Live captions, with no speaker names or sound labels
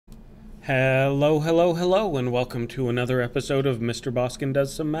Hello, hello, hello, and welcome to another episode of Mr. Boskin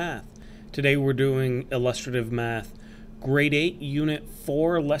Does Some Math. Today we're doing illustrative math, grade 8, unit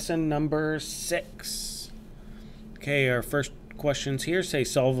 4, lesson number 6. Okay, our first questions here say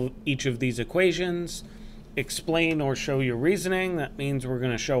solve each of these equations, explain or show your reasoning. That means we're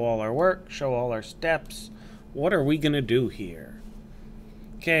going to show all our work, show all our steps. What are we going to do here?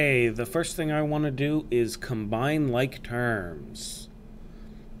 Okay, the first thing I want to do is combine like terms.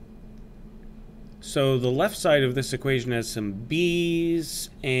 So the left side of this equation has some b's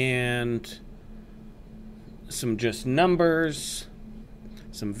and some just numbers,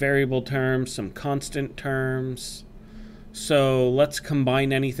 some variable terms, some constant terms. So let's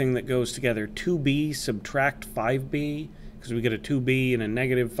combine anything that goes together. 2b subtract 5b, because we get a 2b and a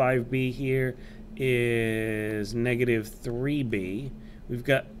negative 5b here, is negative 3b. We've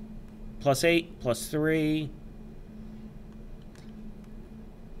got plus 8 plus 3,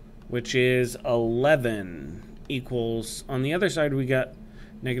 which is 11, equals, on the other side we got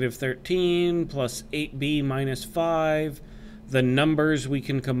negative 13 plus 8b minus 5. The numbers we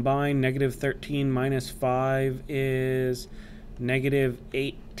can combine, negative 13 minus 5 is negative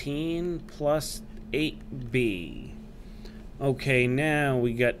 18 plus 8b. Okay, now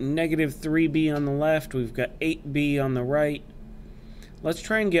we got negative 3b on the left, we've got 8b on the right. Let's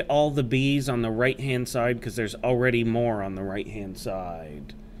try and get all the b's on the right-hand side because there's already more on the right-hand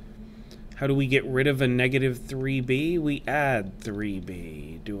side. How do we get rid of a negative 3b? We add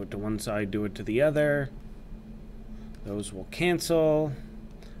 3b. Do it to one side, do it to the other. Those will cancel.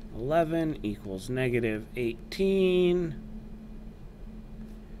 11 equals negative 18.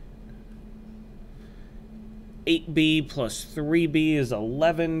 8b plus 3b is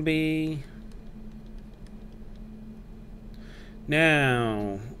 11b.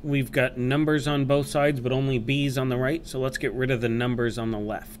 Now, we've got numbers on both sides, but only b's on the right, so let's get rid of the numbers on the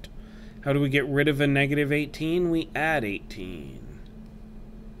left. How do we get rid of a negative 18? We add 18.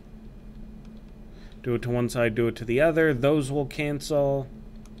 Do it to one side, do it to the other. Those will cancel.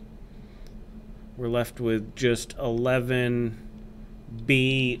 We're left with just 11b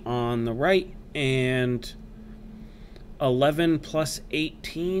on the right. And 11 plus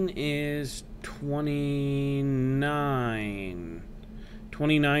 18 is 29.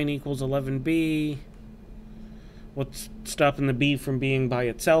 29 equals 11b. What's stopping the b from being by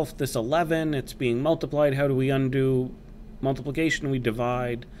itself? This 11, it's being multiplied. How do we undo multiplication? We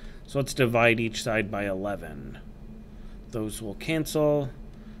divide. So let's divide each side by 11. Those will cancel.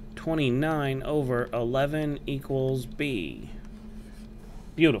 29 over 11 equals b.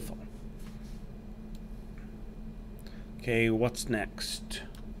 Beautiful. Okay, what's next?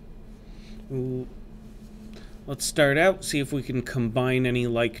 Let's start out, see if we can combine any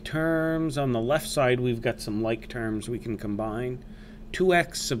like terms. On the left side, we've got some like terms we can combine.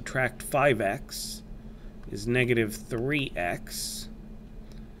 2x subtract 5x is negative 3x.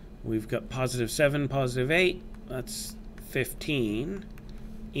 We've got positive 7, positive 8. That's 15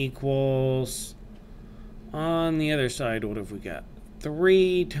 equals, on the other side, what have we got?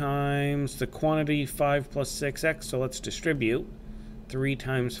 3 times the quantity 5 plus 6x, so let's distribute. 3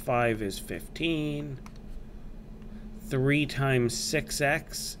 times 5 is 15. 3 times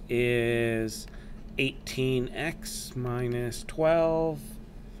 6x is 18x minus 12.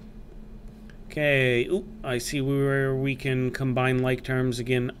 Okay, I see where we can combine like terms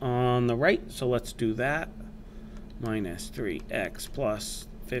again on the right, so let's do that. Minus 3x plus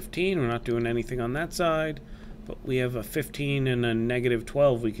 15. We're not doing anything on that side, but we have a 15 and a negative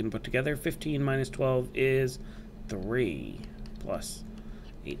 12 we can put together. 15 minus 12 is 3 plus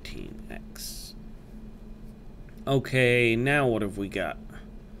 18x. Okay, now what have we got?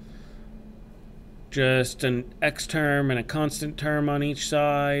 Just an x term and a constant term on each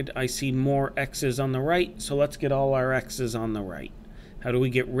side. I see more x's on the right, so let's get all our x's on the right. How do we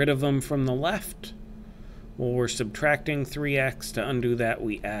get rid of them from the left? Well, we're subtracting 3x. To undo that,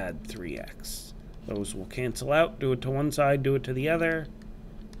 we add 3x. Those will cancel out. Do it to one side, do it to the other.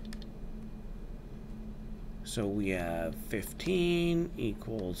 So we have 15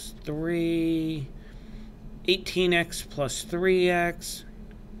 equals 3. 18x plus 3x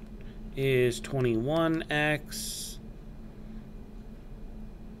is 21x.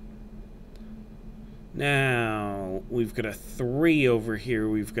 Now, we've got a 3 over here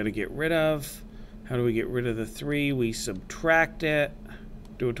we've got to get rid of. How do we get rid of the 3? We subtract it.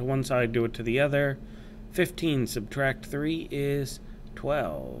 Do it to one side, do it to the other. 15 subtract 3 is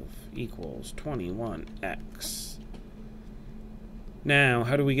 12 equals 21x. Now,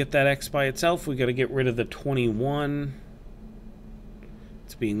 how do we get that x by itself? We got to get rid of the 21.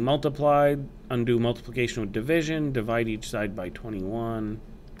 It's being multiplied. Undo multiplication with division. Divide each side by 21.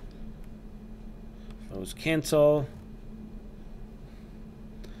 Those cancel.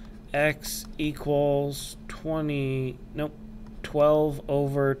 X equals 12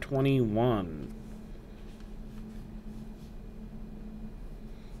 over 21.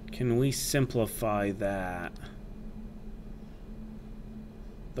 Can we simplify that?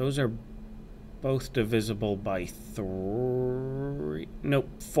 Those are both divisible by 3. Nope,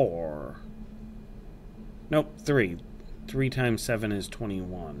 4. Nope, 3. 3 times 7 is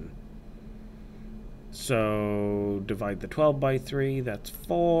 21. So divide the 12 by 3, that's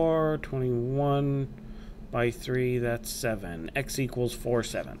 4. 21 by 3, that's 7. X equals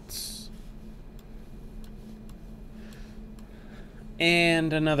 4/7.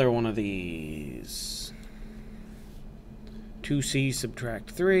 And another one of these. 2c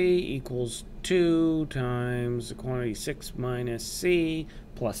subtract 3 equals 2 times the quantity 6 minus c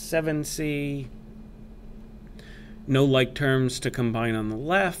plus 7c. No like terms to combine on the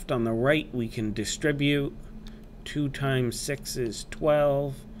left. On the right, we can distribute. 2 times 6 is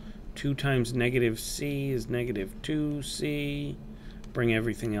 12. 2 times negative c is negative 2c. Bring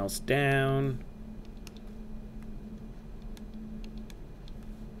everything else down.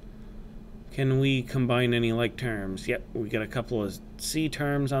 Can we combine any like terms? Yep, we got a couple of c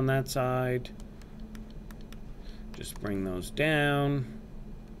terms on that side. Just bring those down.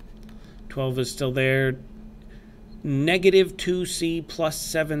 12 is still there. Negative 2c plus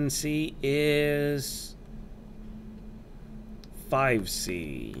 7c is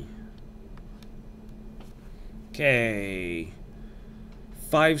 5c. Okay.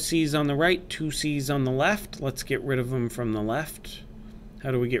 5c's on the right, 2c's on the left. Let's get rid of them from the left. How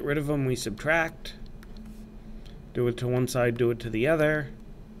do we get rid of them? We subtract. Do it to one side, do it to the other.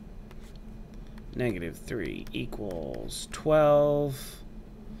 Negative 3 equals 12.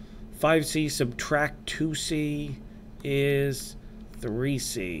 5c subtract 2c is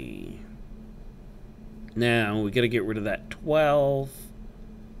 3c. Now we got to get rid of that 12.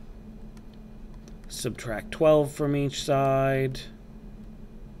 Subtract 12 from each side.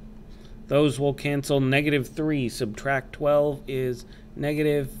 Those will cancel. Negative 3 subtract 12 is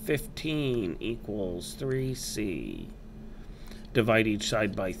negative 15 equals 3c. Divide each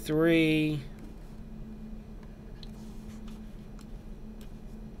side by 3.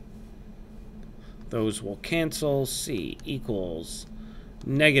 Those will cancel. C equals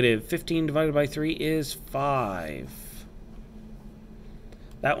negative 15 divided by 3 is 5.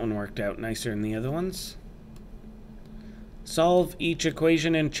 That one worked out nicer than the other ones. Solve each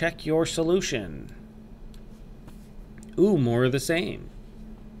equation and check your solution. Ooh, more of the same.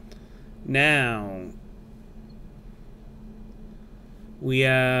 Now, we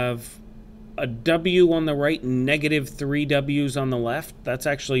have a W on the right and negative 3 W's on the left. That's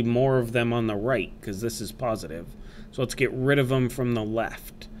actually more of them on the right because this is positive. So let's get rid of them from the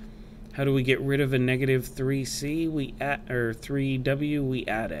left. How do we get rid of a negative 3C? We add, or 3W, we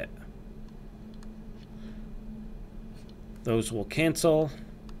add it. Those will cancel.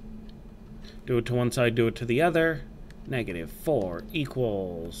 Do it to one side, do it to the other. Negative 4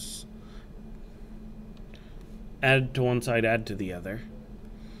 equals. Add to one side, add to the other.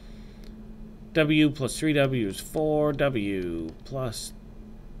 W plus 3W is 4W plus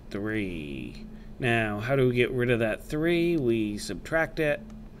 3. Now, how do we get rid of that 3? We subtract it.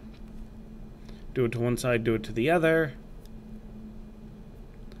 Do it to one side, do it to the other.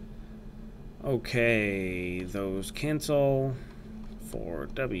 Okay, those cancel.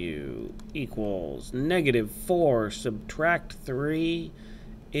 4W equals negative 4 subtract 3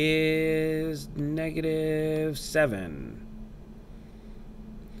 is negative 7.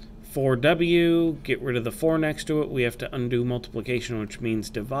 4W, get rid of the 4 next to it. We have to undo multiplication, which means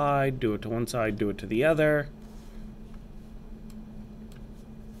divide. Do it to one side, do it to the other.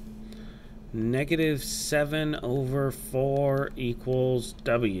 Negative 7 over 4 equals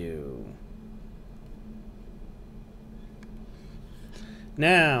W.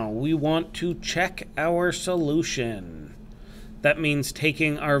 Now, we want to check our solution. That means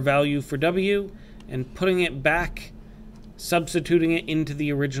taking our value for W and putting it back, substituting it into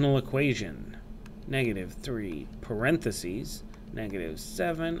the original equation. Negative 3 parentheses, negative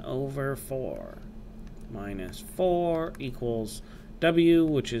 7 over 4 minus 4 equals W,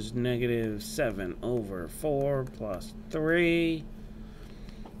 which is negative 7 over 4 plus 3.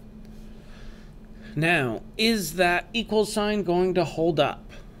 Now, is that equal sign going to hold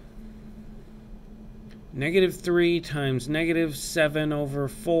up? Negative 3 times negative 7 over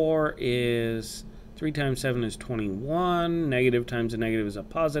 4 is 3 times 7 is 21. Negative times a negative is a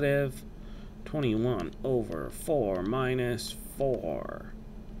positive. 21 over 4 minus 4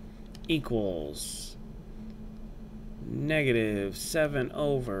 equals negative 7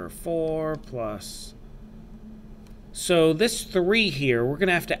 over 4 plus So this 3 here, we're going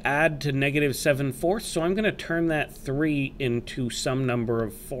to have to add to negative 7/4. So I'm going to turn that 3 into some number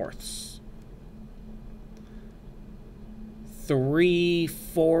of fourths. 3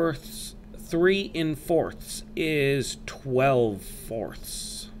 in fourths is 12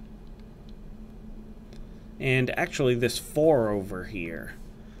 fourths. And actually this 4 over here.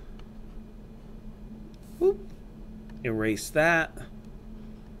 Whoop. Erase that.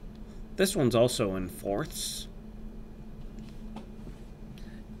 This one's also in fourths.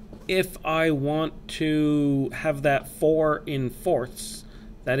 If I want to have that 4 in fourths,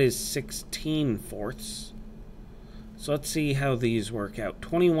 that is 16 fourths. So let's see how these work out.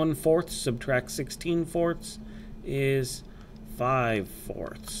 21 fourths subtract 16 fourths is 5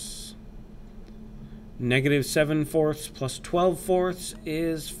 fourths. Negative 7 fourths plus 12 fourths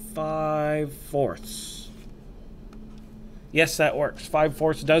is 5 fourths. Yes, that works. 5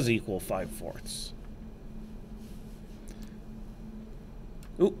 fourths does equal 5 fourths.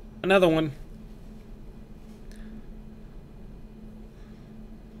 Ooh, another one.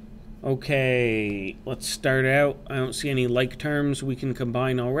 Okay, let's start out. I don't see any like terms we can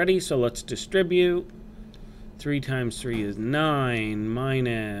combine already, so let's distribute. 3 times 3 is 9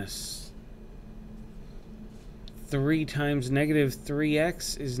 minus 3 times negative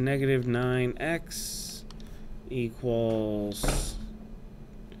 3x is negative 9x equals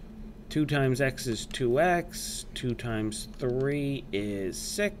 2 times x is 2x, 2 times 3 is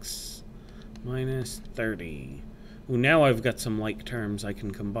 6 minus 30. Ooh, now I've got some like terms I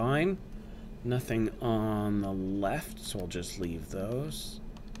can combine. Nothing on the left, so I'll just leave those.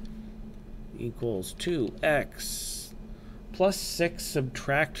 Equals 2x plus 6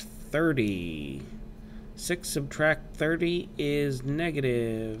 subtract 30. 6 subtract 30 is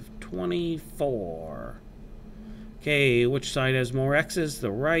negative 24. Okay, which side has more x's?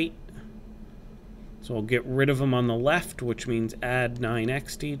 The right. So I'll get rid of them on the left, which means add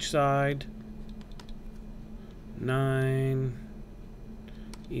 9x to each side. 9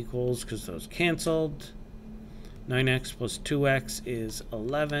 equals, because those canceled, 9x plus 2x is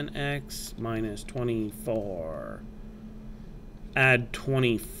 11x minus 24. Add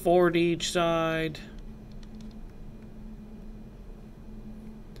 24 to each side.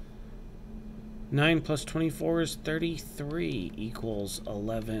 9 plus 24 is 33 equals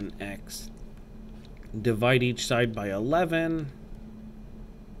 11x. Divide each side by 11.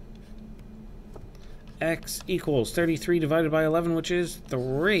 X equals 33 divided by 11, which is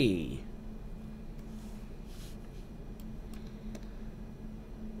 3.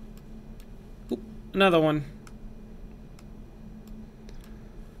 Oop, another one.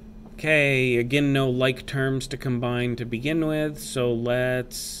 Okay, again, no like terms to combine to begin with, so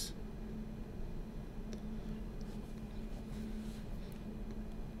let's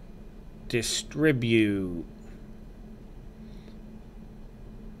distribute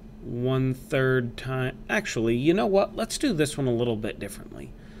 1/3 time. Actually, you know what? Let's do this one a little bit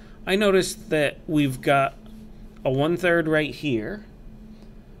differently. I noticed that we've got a 1/3 right here.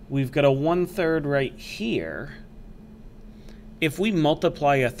 We've got a 1/3 right here. If we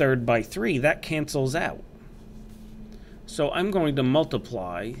multiply a third by 3, that cancels out. So I'm going to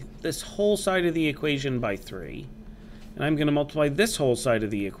multiply this whole side of the equation by 3. And I'm going to multiply this whole side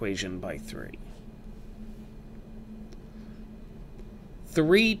of the equation by 3.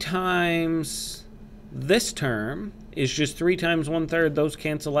 3 times this term is just 3 times 1/3. Those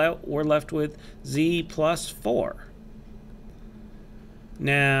cancel out. We're left with z plus 4.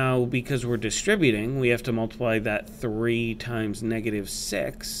 Now, because we're distributing, we have to multiply that 3 times negative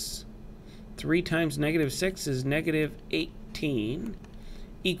 6. 3 times negative 6 is negative 18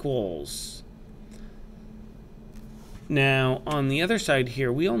 equals. Now, on the other side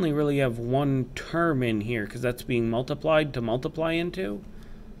here, we only really have one term in here because that's being multiplied to multiply into.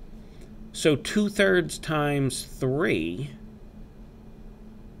 So 2/3 times 3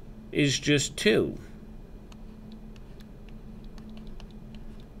 is just 2.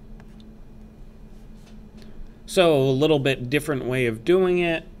 So a little bit different way of doing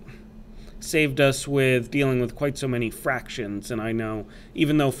it. Saved us with dealing with quite so many fractions, and I know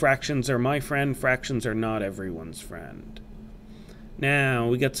even though fractions are my friend, fractions are not everyone's friend. Now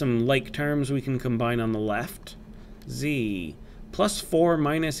we got some like terms we can combine on the left. Z plus 4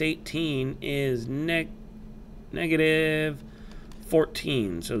 minus 18 is negative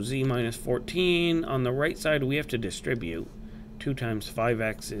 14. So z minus 14. On the right side we have to distribute. 2 times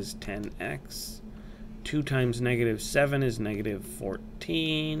 5x is 10x. 2 times negative 7 is negative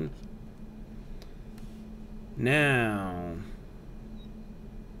 14. Now,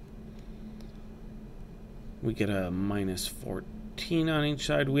 we get a minus 14. 14 on each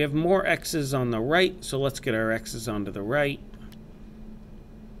side. We have more x's on the right, so let's get our x's onto the right.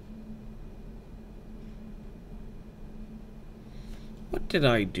 What did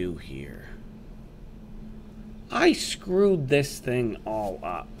I do here? I screwed this thing all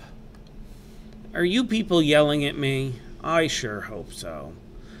up. Are you people yelling at me? I sure hope so.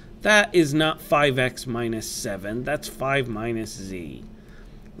 That is not 5x minus 7. That's 5 minus z.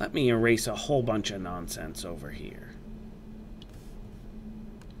 Let me erase a whole bunch of nonsense over here.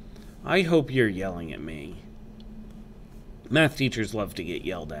 I hope you're yelling at me. Math teachers love to get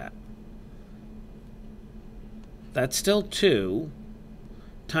yelled at. That's still 2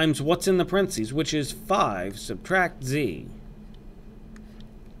 times what's in the parentheses, which is 5, subtract z.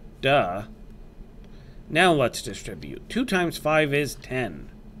 Duh. Now let's distribute. 2 times 5 is 10.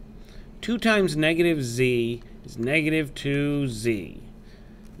 2 times negative z is negative 2z.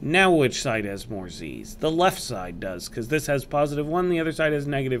 Now which side has more z's? The left side does, because this has positive 1, the other side has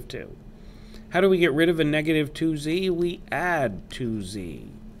negative 2. How do we get rid of a negative 2z? We add 2z.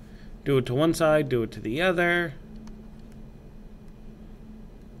 Do it to one side, do it to the other.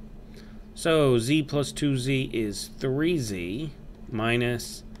 So z plus 2z is 3z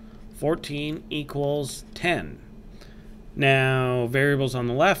minus 14 equals 10. Now, variables on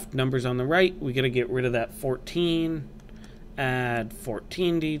the left, numbers on the right. We got to get rid of that 14. Add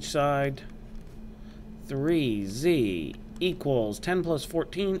 14 to each side. 3z equals 10 plus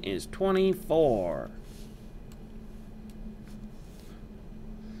 14 is 24.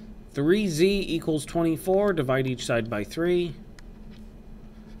 3z equals 24. Divide each side by 3.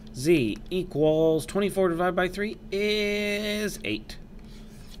 Z equals 24 divided by 3 is 8.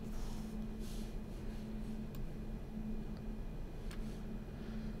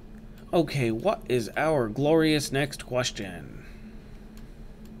 Okay, what is our glorious next question?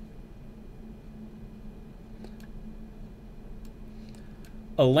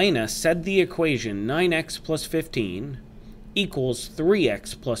 Elena said the equation 9x plus 15 equals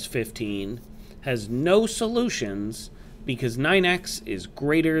 3x plus 15 has no solutions because 9x is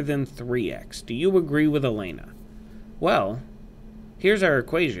greater than 3x. Do you agree with Elena? Well, here's our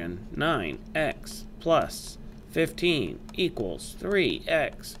equation. 9x plus 15 equals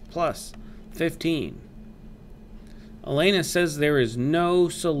 3x plus 15. Elena says there is no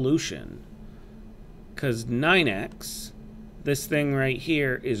solution because 9x, this thing right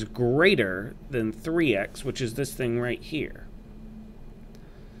here, is greater than 3x, which is this thing right here.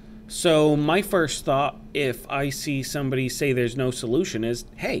 So my first thought, if I see somebody say there's no solution, is,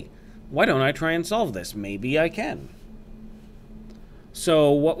 hey, why don't I try and solve this? Maybe I can.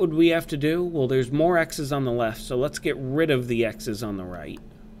 So what would we have to do? Well, there's more x's on the left, so let's get rid of the x's on the right.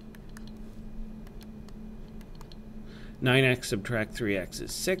 9x subtract 3x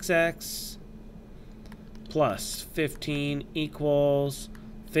is 6x plus 15 equals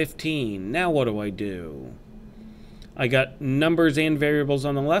 15. Now what do I do? I got numbers and variables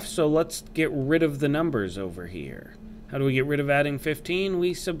on the left, so let's get rid of the numbers over here. How do we get rid of adding 15?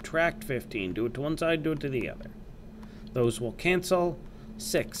 We subtract 15. Do it to one side, do it to the other. Those will cancel.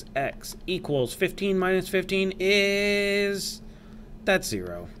 6x equals 15 minus 15 is... that's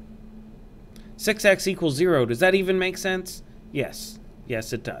 0. 6x equals 0. Does that even make sense? Yes.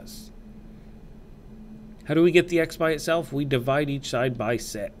 Yes, it does. How do we get the x by itself? We divide each side by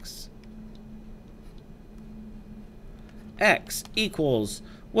 6. X equals...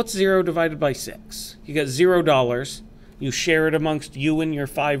 what's 0 divided by 6? You got $0. You share it amongst you and your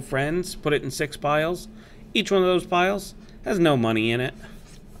 5 friends. Put it in 6 piles. Each one of those piles has no money in it.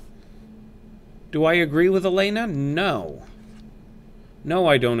 Do I agree with Elena? No. No,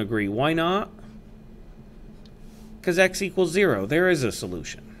 I don't agree. Why not? Because x equals 0. There is a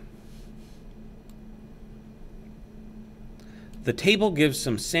solution. The table gives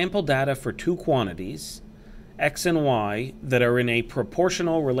some sample data for 2 quantities, x and y, that are in a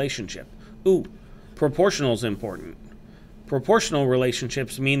proportional relationship. Ooh, proportional is important. Proportional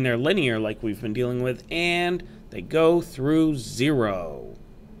relationships mean they're linear, like we've been dealing with, and they go through 0.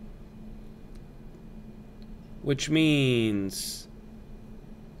 Which means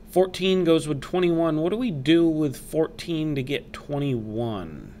 14 goes with 21. What do we do with 14 to get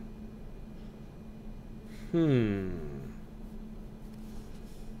 21?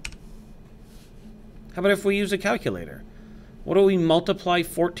 How about if we use a calculator? What do we multiply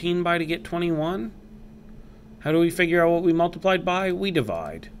 14 by to get 21? How do we figure out what we multiplied by? We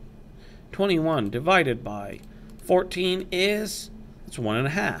divide. 21 divided by 14 is, it's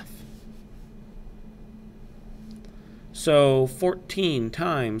 1.5. So 14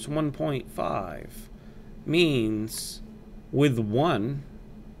 times 1.5 means with 1,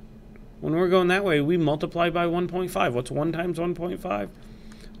 When we're going that way, we multiply by 1.5. What's 1 times 1.5?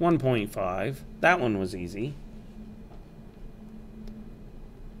 1.5. That one was easy.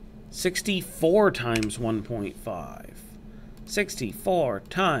 64 times 1.5. 64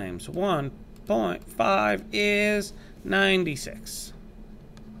 times 1.5 is 96.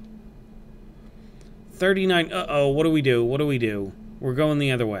 39. Uh-oh, what do we do? What do we do? We're going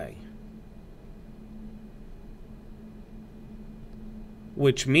the other way.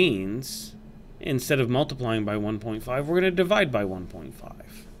 Which means, instead of multiplying by 1.5, we're going to divide by 1.5.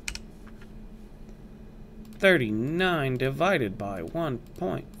 39 divided by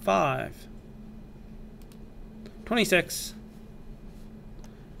 1.5. 26.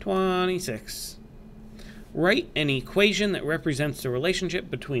 26. Write an equation that represents the relationship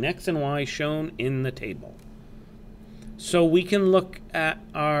between x and y shown in the table. So we can look at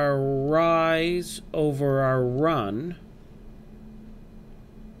our rise over our run,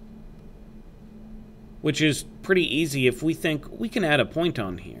 which is pretty easy if we think we can add a point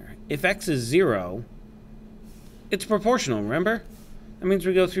on here. If x is 0, it's proportional, remember? That means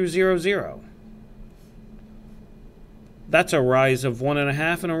we go through 0, 0. That's a rise of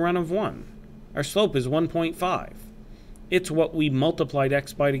 1.5 and a run of 1. Our slope is 1.5. It's what we multiplied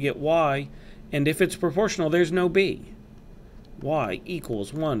x by to get y, and if it's proportional, there's no b. Y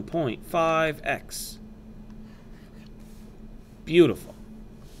equals 1.5x. Beautiful.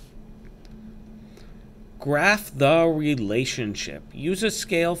 Graph the relationship. Use a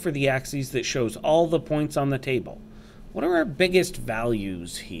scale for the axes that shows all the points on the table. What are our biggest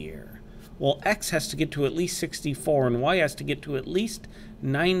values here? Well, x has to get to at least 64, and y has to get to at least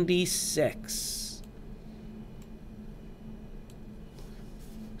 96.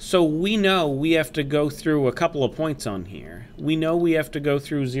 So we know we have to go through a couple of points on here. We know we have to go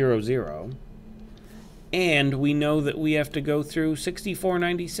through 0, 0. And we know that we have to go through 64,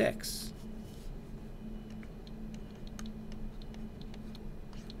 96.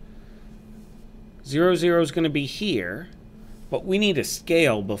 Zero, 0 is going to be here, but we need a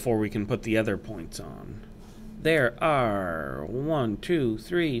scale before we can put the other points on. There are 1, 2,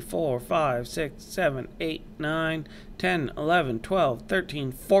 3, 4, 5, 6, 7, 8, 9, 10, 11, 12,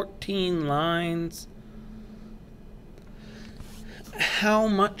 13, 14 lines. How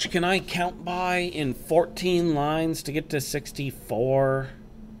much can I count by in 14 lines to get to 64?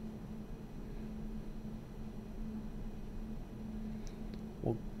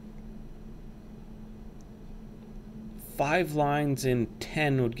 Well, 5 lines in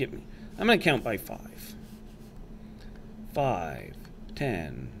 10 would get me. I'm going to count by 5. 5,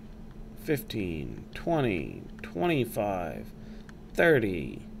 10, 15, 20, 25,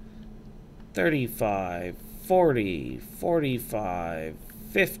 30, 35, 40, 45,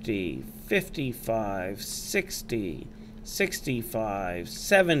 50, 55, 60, 65,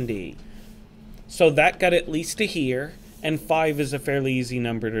 70. So that got at least to here, and 5 is a fairly easy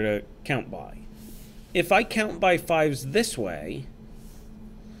number to count by. If I count by 5s this way,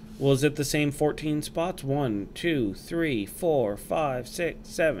 well, is it the same 14 spots? 1, 2, 3, 4, 5, 6,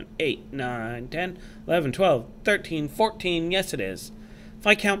 7, 8, 9, 10, 11, 12, 13, 14. Yes, it is. If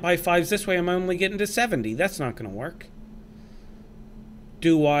I count by 5s this way, I'm only getting to 70. That's not going to work.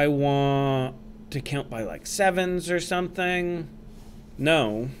 Do I want to count by like 7s or something?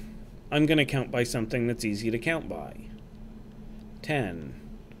 No. I'm going to count by something that's easy to count by. 10,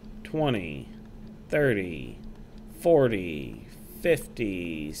 20, 30, 40,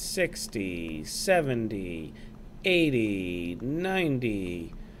 50, 60, 70, 80,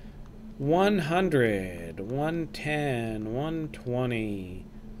 90, 100, 110, 120.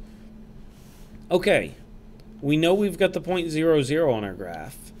 Okay, we know we've got the point 0, 0 on our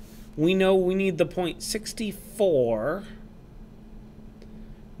graph. We know we need the point 64,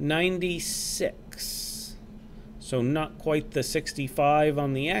 96. So not quite the 65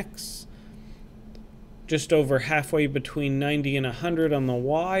 on the x. Just over halfway between 90 and 100 on the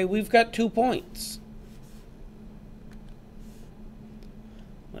y. We've got 2 points.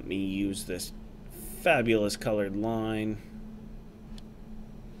 Let me use this fabulous colored line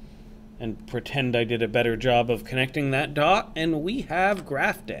and pretend I did a better job of connecting that dot, and we have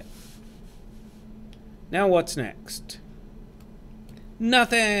graphed it. Now what's next?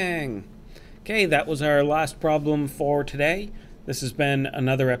 Nothing! Okay, that was our last problem for today. This has been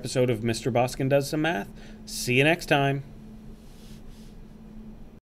another episode of Mr. Boskin Does Some Math. See you next time.